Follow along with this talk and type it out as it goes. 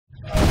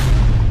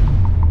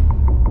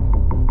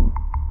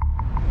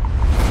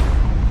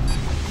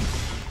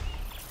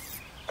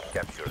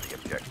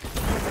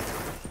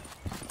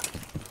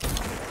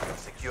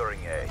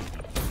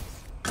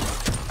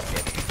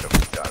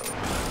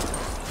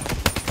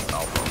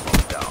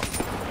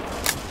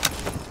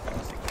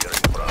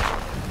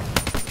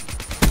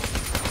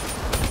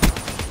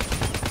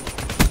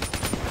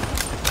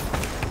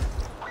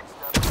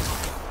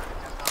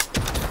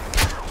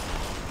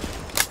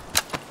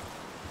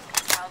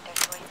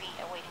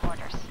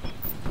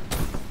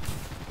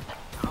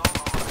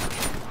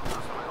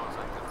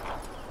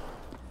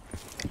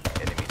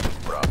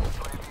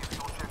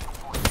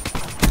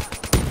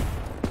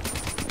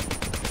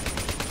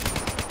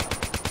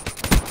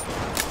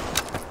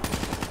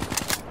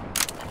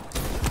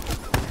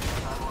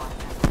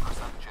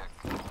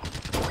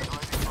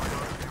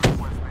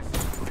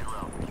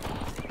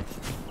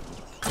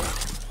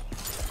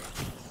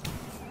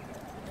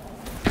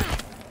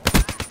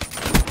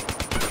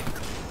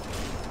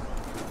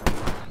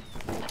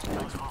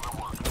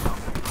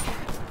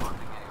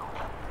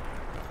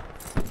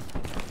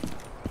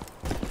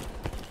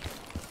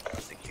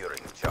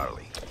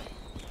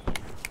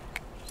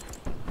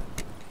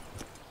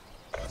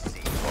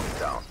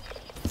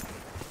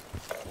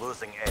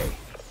Losing A.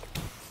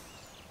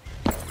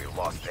 We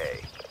lost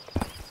A.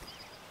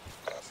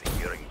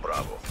 Securing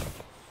Bravo.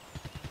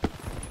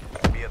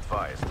 Be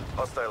advised,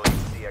 hostile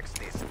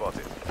HCXD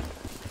spotted.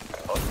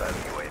 Hostile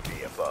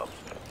UAV above.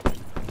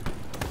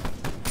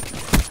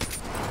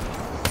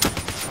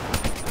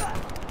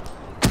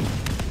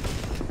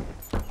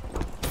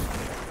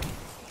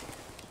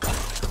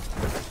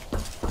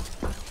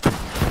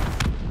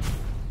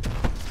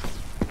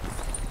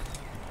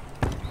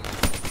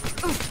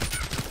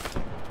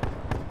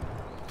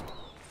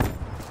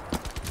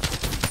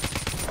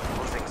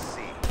 Losing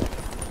C.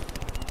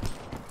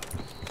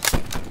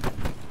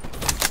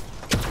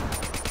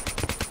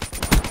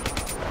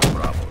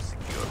 Bravo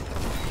secure.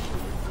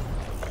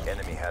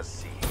 Enemy has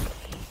C.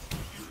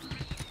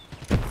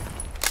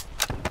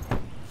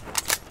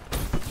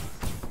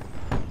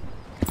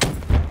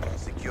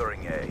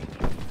 Securing A.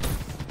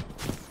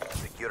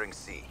 Securing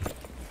C.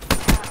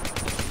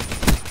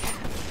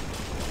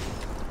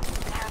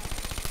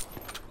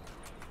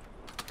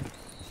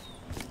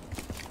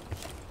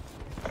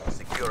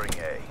 Securing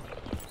A.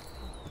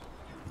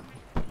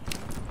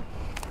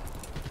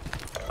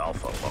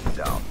 Alpha locked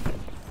down.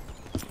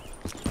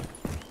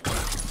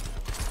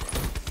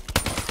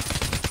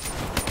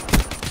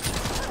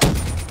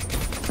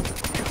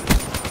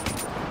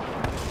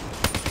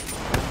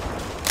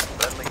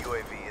 Friendly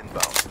UAV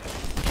inbound.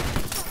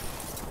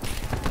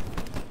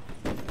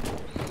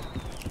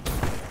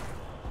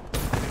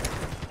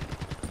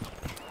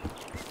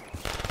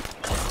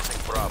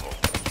 Losing Bravo.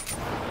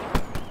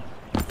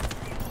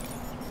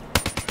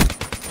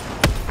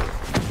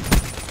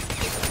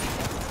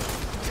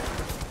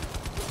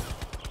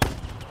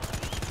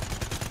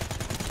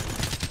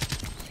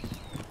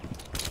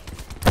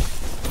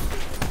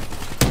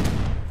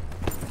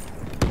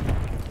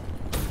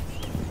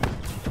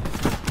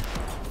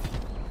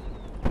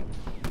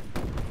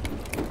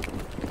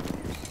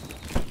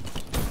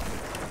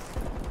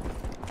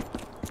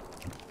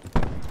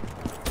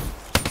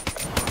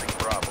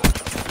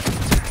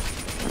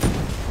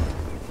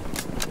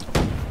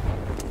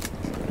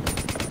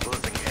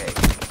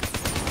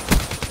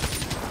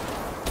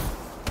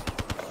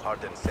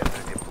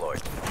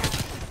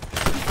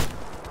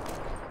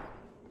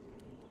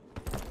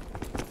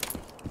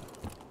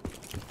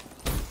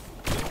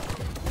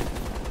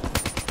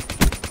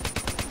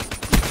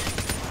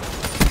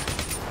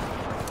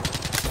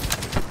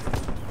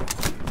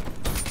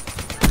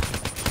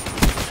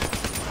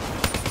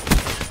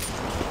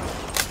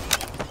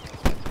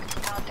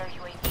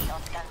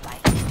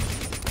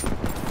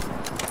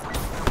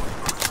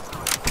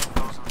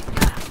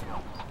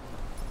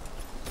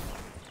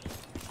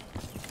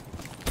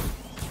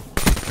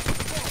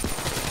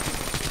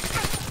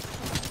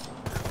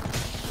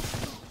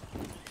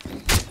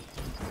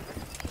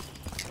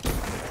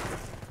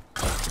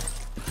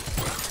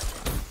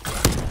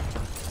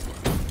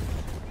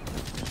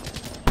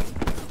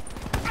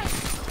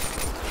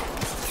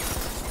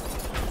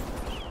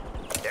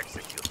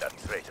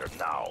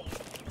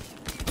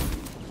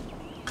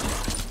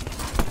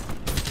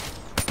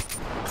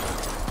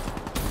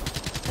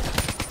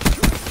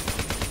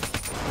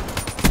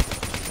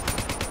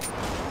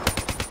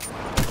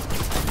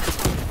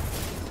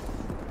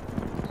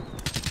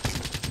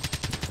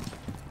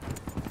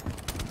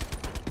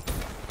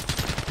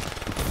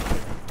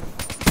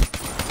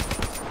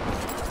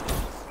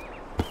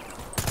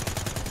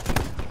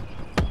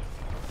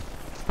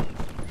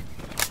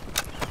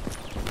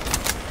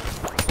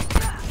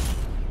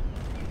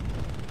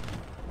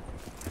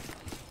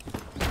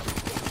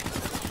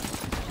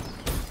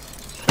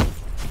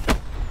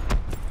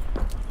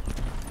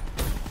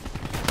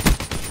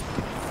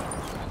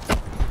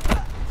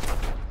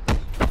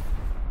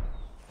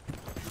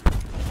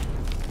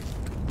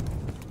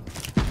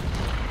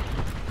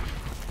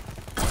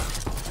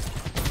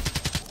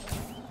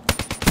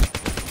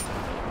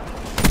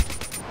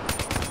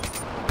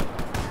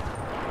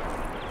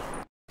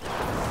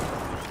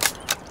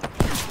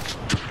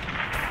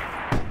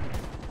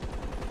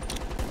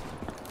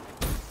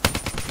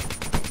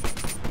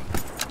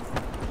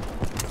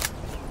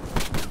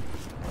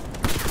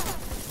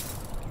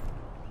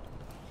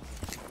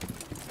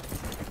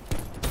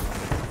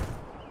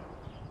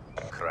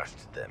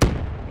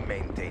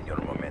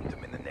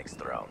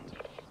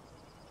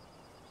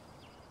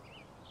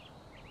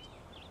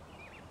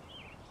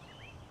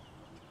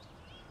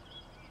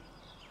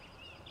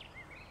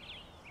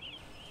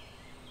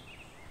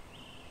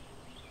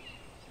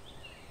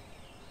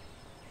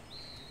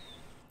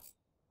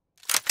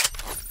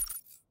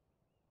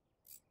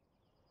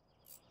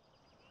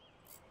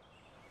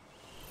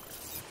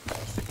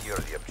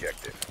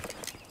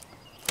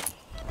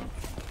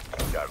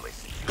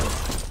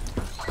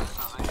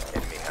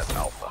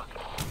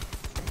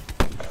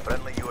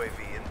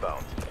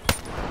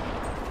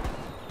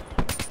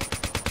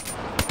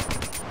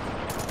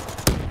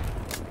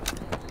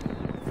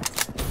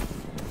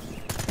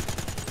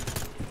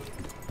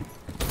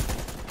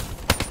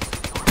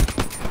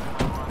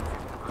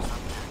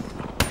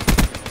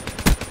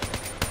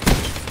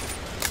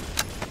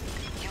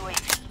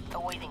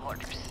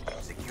 orders.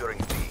 Securing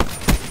B.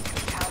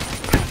 Tower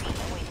ready.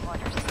 Awaiting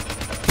orders.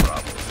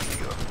 Bravo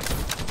secure.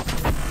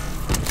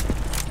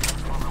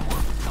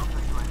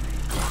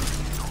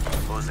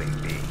 Losing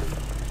B.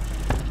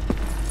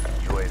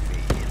 UAV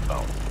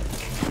inbound.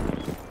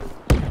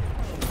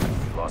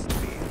 We lost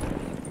B.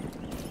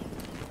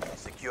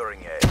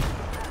 Securing A.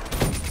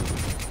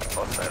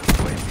 Hostile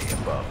UAV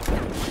above.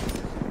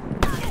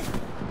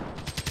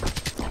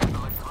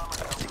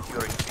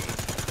 Securing B.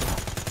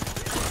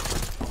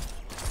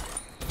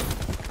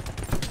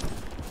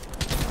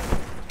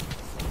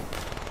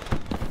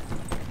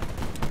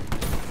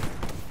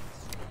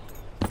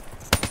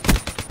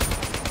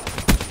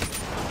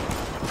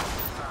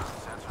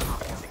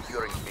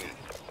 Securing B.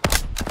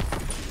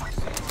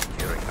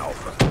 Securing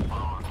Alpha.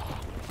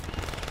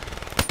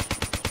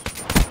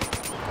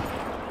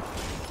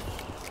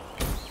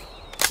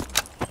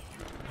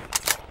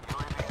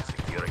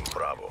 Securing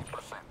Bravo.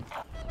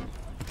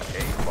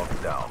 A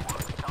locked down.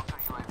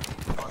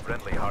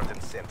 Friendly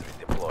hardened sentry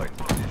deployed.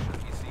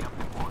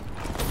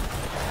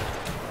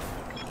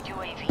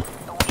 UAV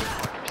awaiting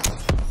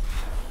orders.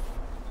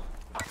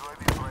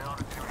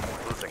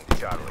 Losing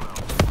Charlie.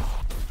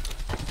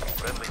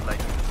 Friendly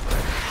lightning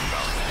strike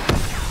inbound.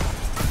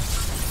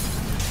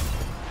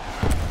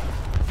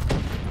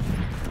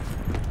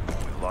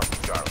 We lost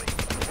Charlie.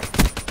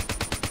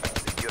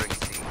 Securing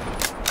C.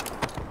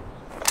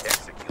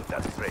 Execute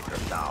that traitor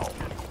now.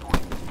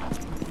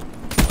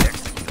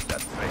 Execute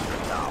that traitor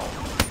now.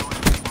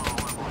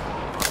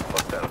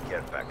 Hostile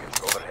care package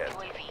overhead.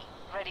 UAV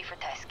ready for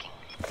tasking.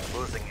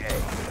 Losing A.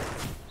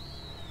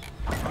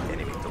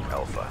 Enemy took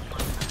Alpha.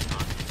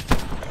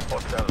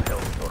 Hostile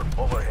Hellstorm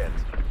overhead.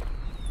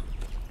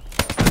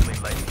 Friendly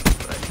lightning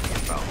strike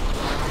inbound.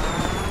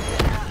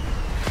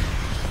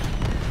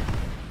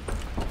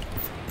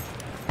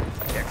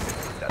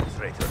 Execute that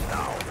traitor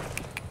now.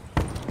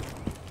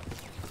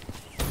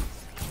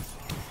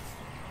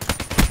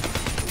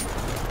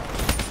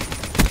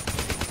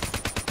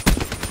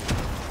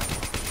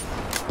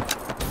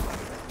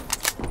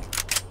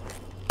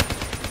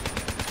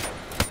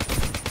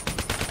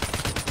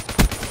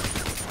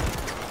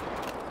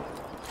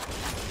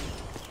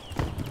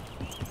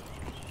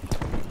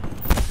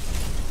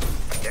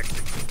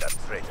 Execute that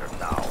traitor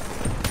now.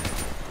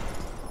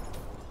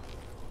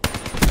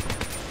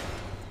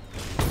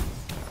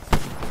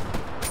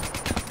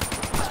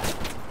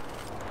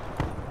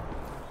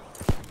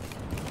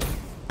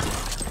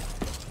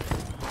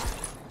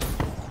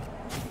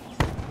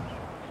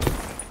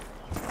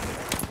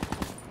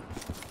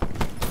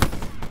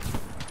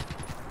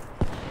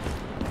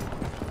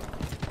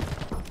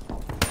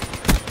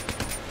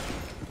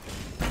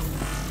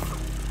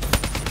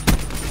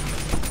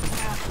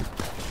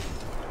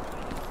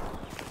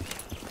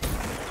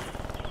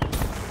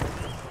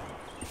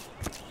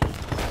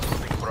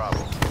 Losing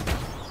Bravo.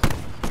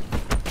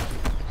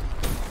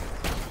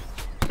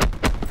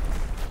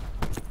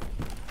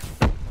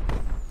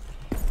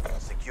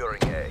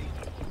 Securing A.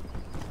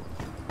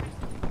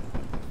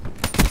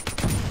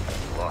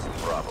 Lost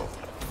Bravo.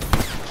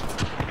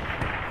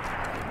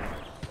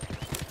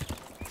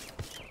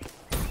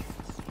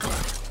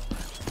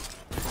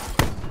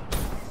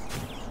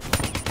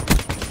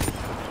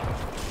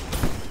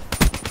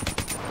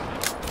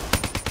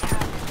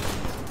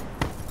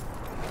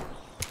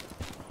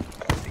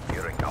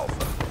 Securing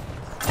Alpha.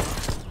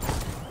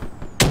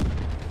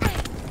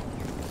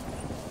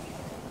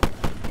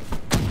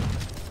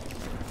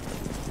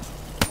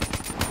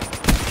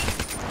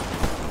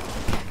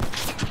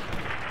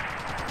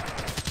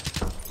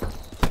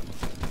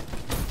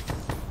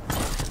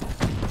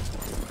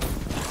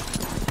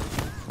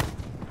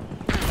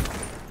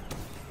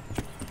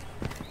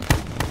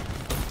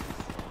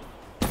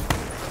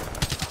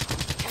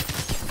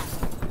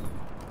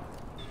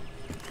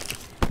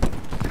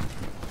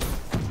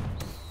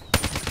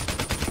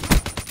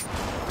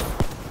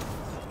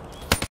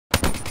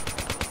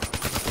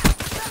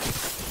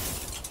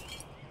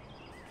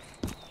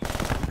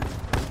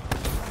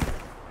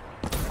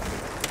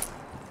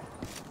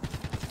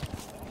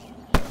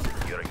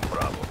 Securing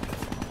Bravo.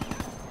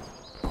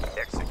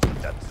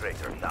 Execute that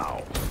traitor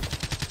now.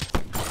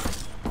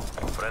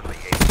 Friendly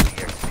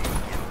HCXD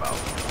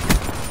inbound.